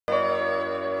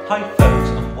Hi folks,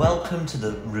 and welcome to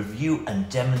the review and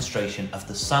demonstration of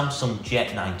the Samsung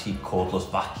Jet 90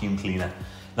 cordless vacuum cleaner.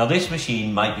 Now this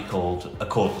machine might be called a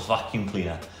cordless vacuum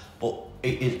cleaner, but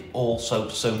it is also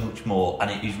so much more, and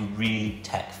it is really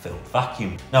tech-filled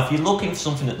vacuum. Now if you're looking for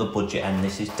something at the budget end,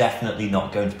 this is definitely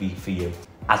not going to be for you,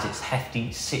 as its hefty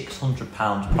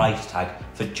 £600 price tag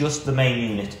for just the main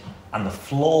unit and the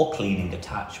floor cleaning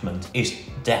attachment is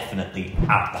definitely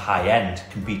at the high end,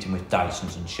 competing with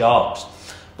Dysons and Sharps.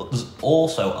 But there's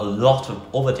also a lot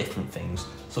of other different things,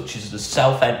 such as the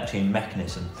self-emptying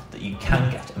mechanism that you can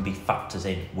get and be factored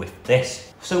in with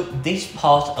this. So this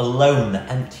part alone that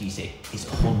empties it is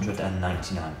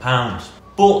 £199.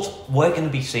 But we're going to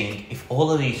be seeing if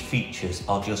all of these features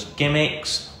are just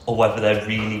gimmicks or whether they're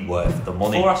really worth the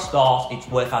money. Before I start, it's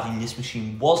worth adding this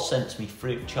machine was sent to me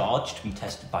free of charge to be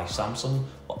tested by Samsung,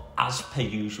 but as per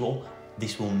usual,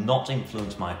 this will not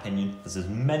influence my opinion, as there's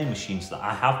many machines that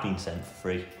I have been sent for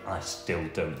free and I still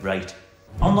don't rate.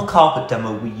 On the carpet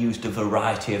demo, we used a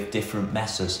variety of different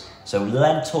messes, so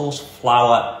lentils,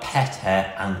 flour, pet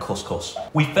hair and couscous.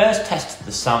 We first tested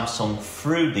the Samsung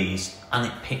through these and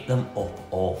it picked them up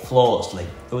all flawlessly.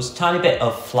 There was a tiny bit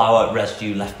of flour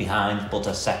residue left behind, but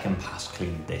a second pass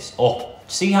cleaned this up.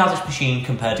 To see how this machine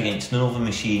compared against another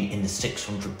machine in the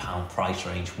 £600 price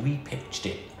range, we pitched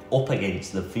it up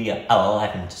against the Via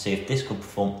L11 to see if this could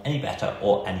perform any better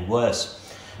or any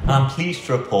worse. And I'm pleased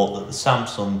to report that the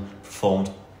Samsung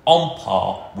performed on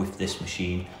par with this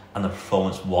machine and the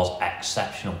performance was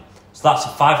exceptional. So that's a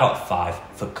 5 out of 5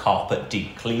 for carpet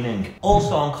deep cleaning.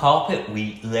 Also on carpet,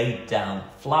 we laid down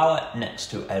flour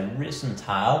next to a risen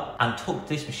tile and took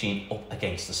this machine up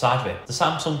against the side of it. The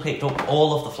Samsung picked up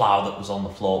all of the flour that was on the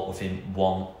floor within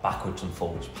one backwards and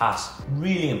forwards pass.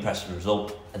 Really impressive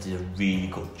result and did a really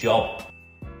good job.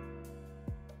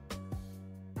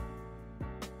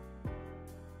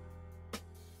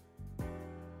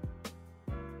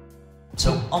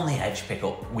 So on the edge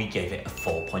pickup, we gave it a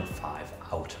 4.5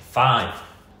 out of 5.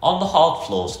 On the hard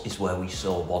floors is where we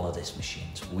saw one of this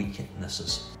machine's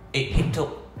weaknesses. It picked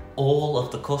up all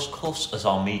of the couscous as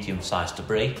our medium-sized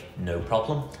debris, no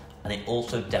problem, and it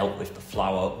also dealt with the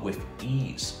flour with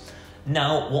ease.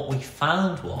 Now, what we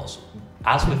found was,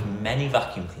 as with many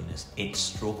vacuum cleaners, it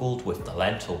struggled with the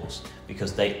lentils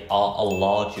because they are a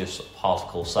larger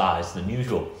particle size than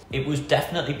usual. It was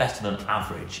definitely better than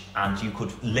average, and you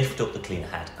could lift up the cleaner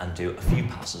head and do a few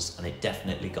passes and it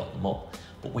definitely got them up.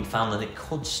 But we found that it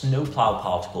could snowplow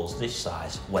particles this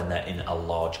size when they're in a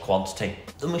large quantity.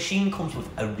 The machine comes with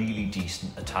a really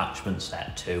decent attachment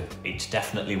set too. It's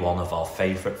definitely one of our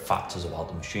favourite factors about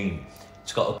the machine.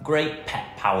 It's got a great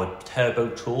pet-powered turbo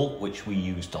tool, which we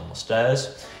used on the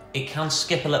stairs. It can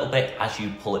skip a little bit as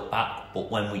you pull it back,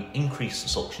 but when we increase the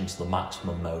suction to the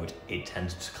maximum mode, it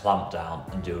tends to clamp down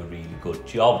and do a really good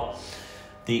job.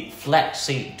 The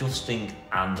Flexi dusting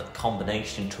and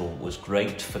combination tool was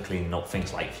great for cleaning up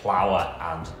things like flour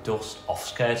and dust off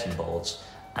skirting boards,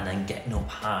 and then getting up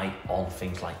high on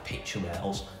things like picture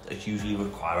rails that usually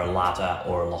require a ladder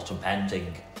or a lot of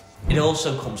bending. It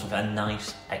also comes with a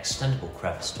nice extendable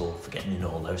crevice tool for getting in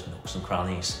all those nooks and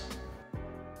crannies.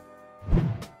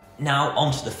 Now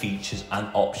onto the features and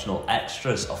optional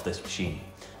extras of this machine.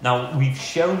 Now we've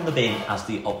shown the bin as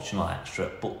the optional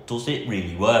extra, but does it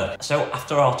really work? So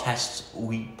after our tests,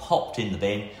 we popped in the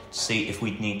bin to see if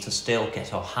we'd need to still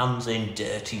get our hands in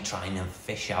dirty trying to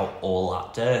fish out all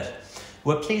that dirt.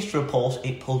 We're pleased to report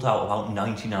it pulled out about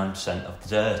 99% of the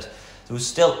dirt. There was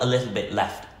still a little bit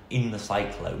left in the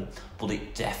cyclone, but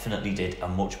it definitely did a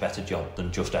much better job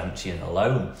than just emptying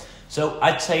alone. So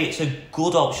I'd say it's a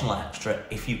good optional extra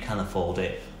if you can afford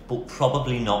it, but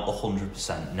probably not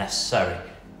 100% necessary.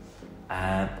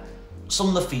 Some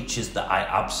of the features that I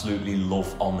absolutely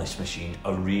love on this machine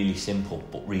are really simple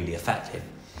but really effective.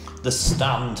 The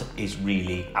stand is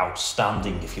really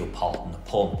outstanding, if you'll pardon the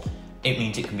pun. It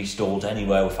means it can be stored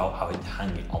anywhere without having to hang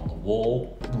it on the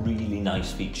wall. Really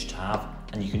nice feature to have,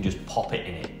 and you can just pop it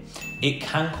in it. It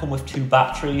can come with 2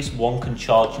 batteries, one can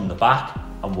charge in the back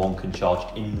and one can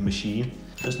charge in the machine.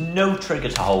 There's no trigger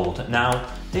to hold. Now,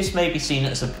 this may be seen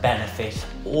as a benefit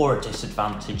or a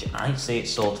disadvantage. I'd say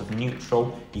it's sort of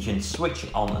neutral. You can switch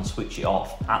it on and switch it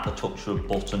off at the touch of a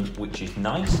button, which is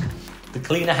nice. The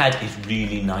cleaner head is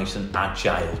really nice and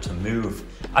agile to move.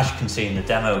 As you can see in the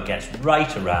demo, it gets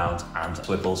right around and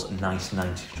swivels a nice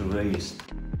 90 degrees.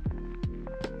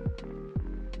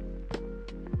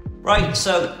 Right,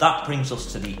 so that brings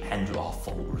us to the end of our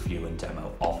full review and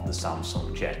demo of the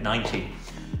Samsung Jet 90.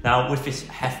 Now, with this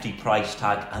hefty price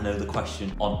tag, I know the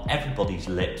question on everybody's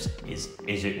lips is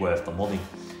it worth the money?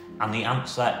 And the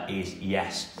answer is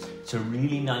yes. It's a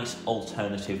really nice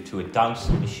alternative to a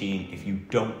Dyson machine if you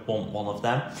don't want one of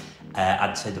them.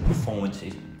 I'd say the performance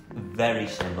is very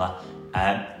similar,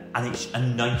 and it's a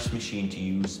nice machine to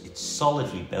use. It's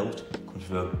solidly built, comes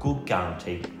with a good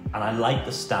guarantee, and I like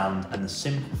the stand and the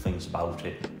simple things about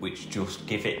it which just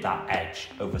give it that edge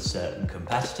over certain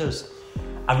competitors.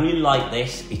 I really like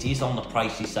this. It is on the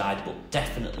pricey side, but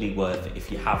definitely worth it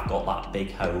if you have got that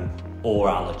big home or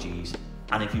allergies.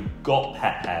 And if you've got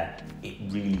pet hair, it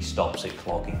really stops it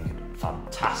clogging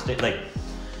fantastically.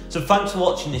 So thanks for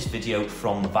watching this video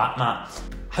from the VacMat.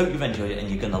 Hope you've enjoyed it, and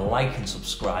you're going to like and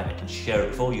subscribe it and share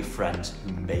it with all your friends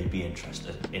who may be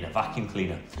interested in a vacuum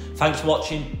cleaner. Thanks for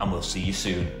watching, and we'll see you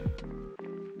soon.